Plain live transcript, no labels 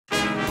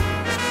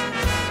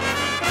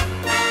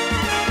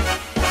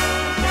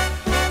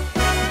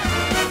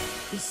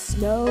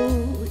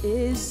snow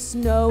is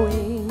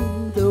snowing,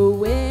 the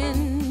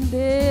wind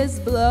is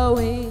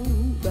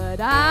blowing, but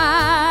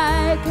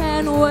I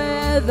can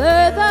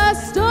weather the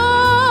storm.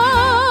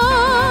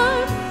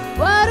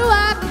 What do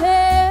I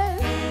care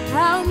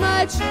how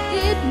much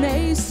it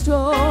may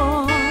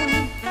storm?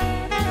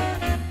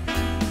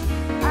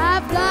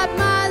 I've got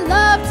my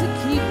love to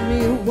keep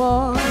me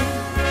warm.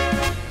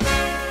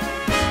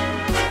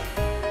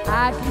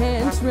 I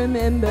can't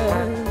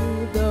remember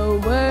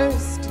the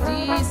worst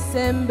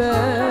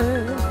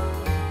December,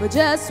 but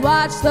just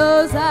watch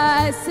those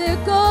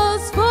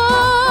icicles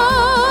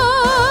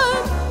fall.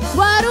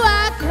 What do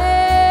I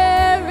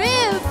care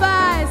if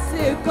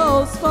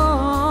icicles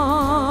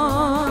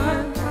fall?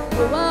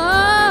 Oh,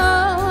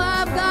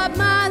 I've got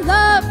my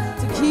love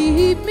to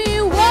keep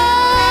me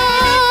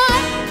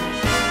warm.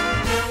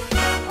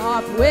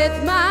 Off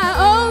with my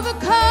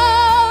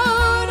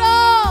overcoat,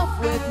 off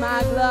with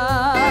my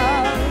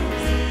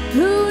gloves.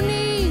 Who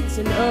needs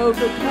an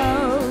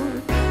overcoat?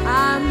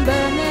 I'm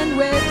burning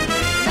with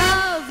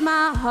love,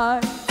 my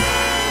heart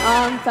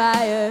on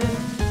fire.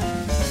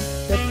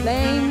 The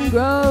flame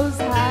grows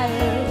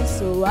higher,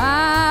 so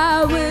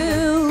I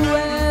will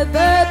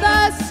weather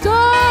the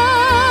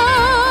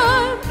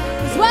storm.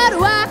 'Cause what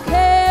do I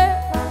care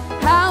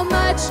how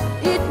much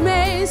it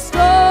may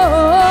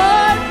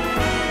storm?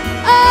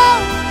 Oh,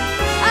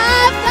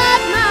 I've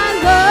got my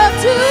love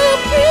to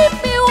keep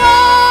me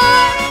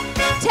warm.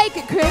 Take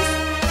it, Chris.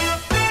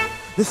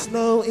 The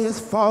snow is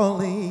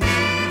falling,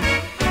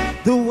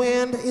 the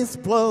wind is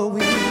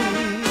blowing,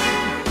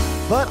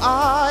 but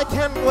I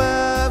can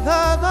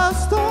weather the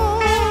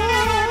storm.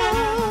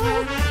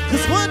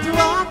 'Cause what do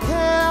I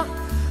care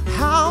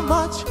how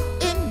much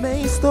it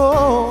may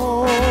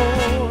storm?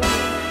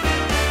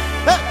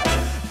 Hey,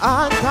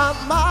 I got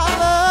my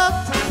love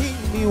to keep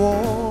me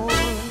warm.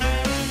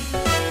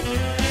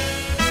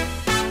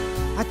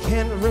 I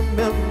can't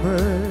remember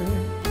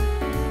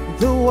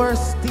the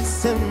worst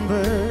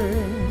December.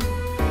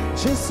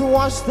 Just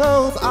watch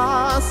those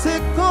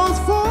icicles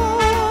fall.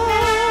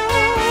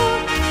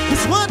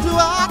 'Cause what do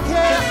I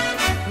care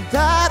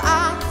that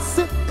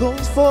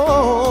icicles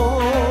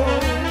fall?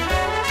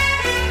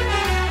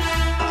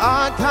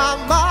 I got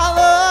my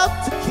love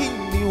to keep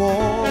me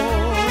warm.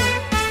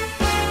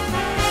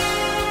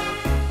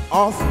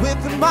 Off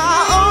with my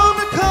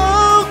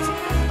overcoat,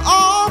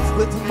 off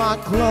with my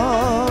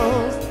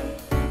gloves.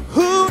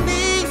 Who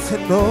needs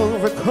an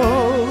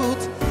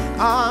overcoat?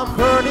 I'm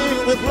burning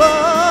with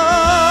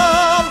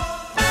love.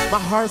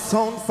 My heart's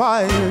on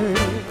fire.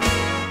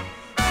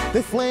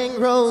 The flame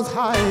grows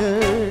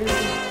higher,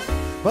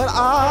 but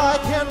I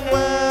can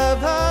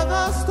weather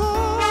the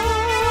storm.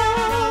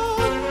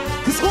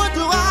 'Cause what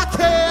do I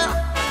care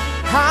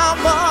how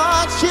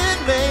much it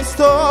may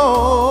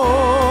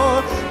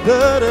storm?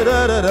 Da, da, da,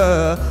 da, da.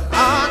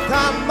 I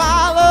got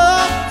my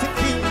love to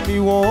keep me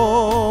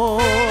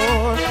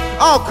warm.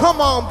 Oh, come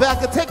on,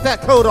 Bekah, take that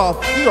coat off.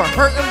 You are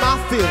hurting my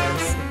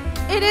feelings.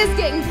 It is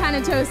getting kind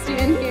of toasty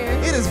in here.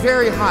 It is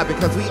very hot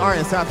because we are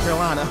in South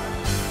Carolina.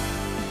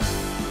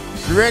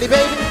 You ready,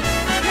 baby?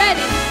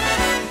 Ready.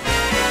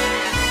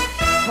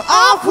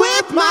 Off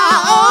with my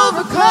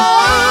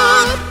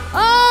overcoat,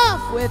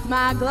 Off with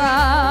my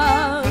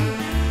gloves.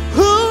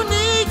 who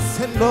needs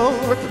an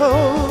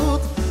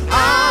overcoat?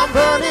 I'm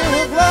burning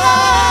with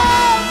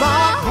love.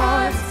 My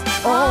heart's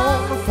on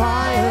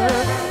fire.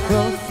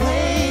 The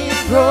flame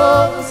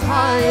grows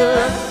higher,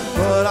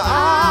 but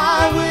I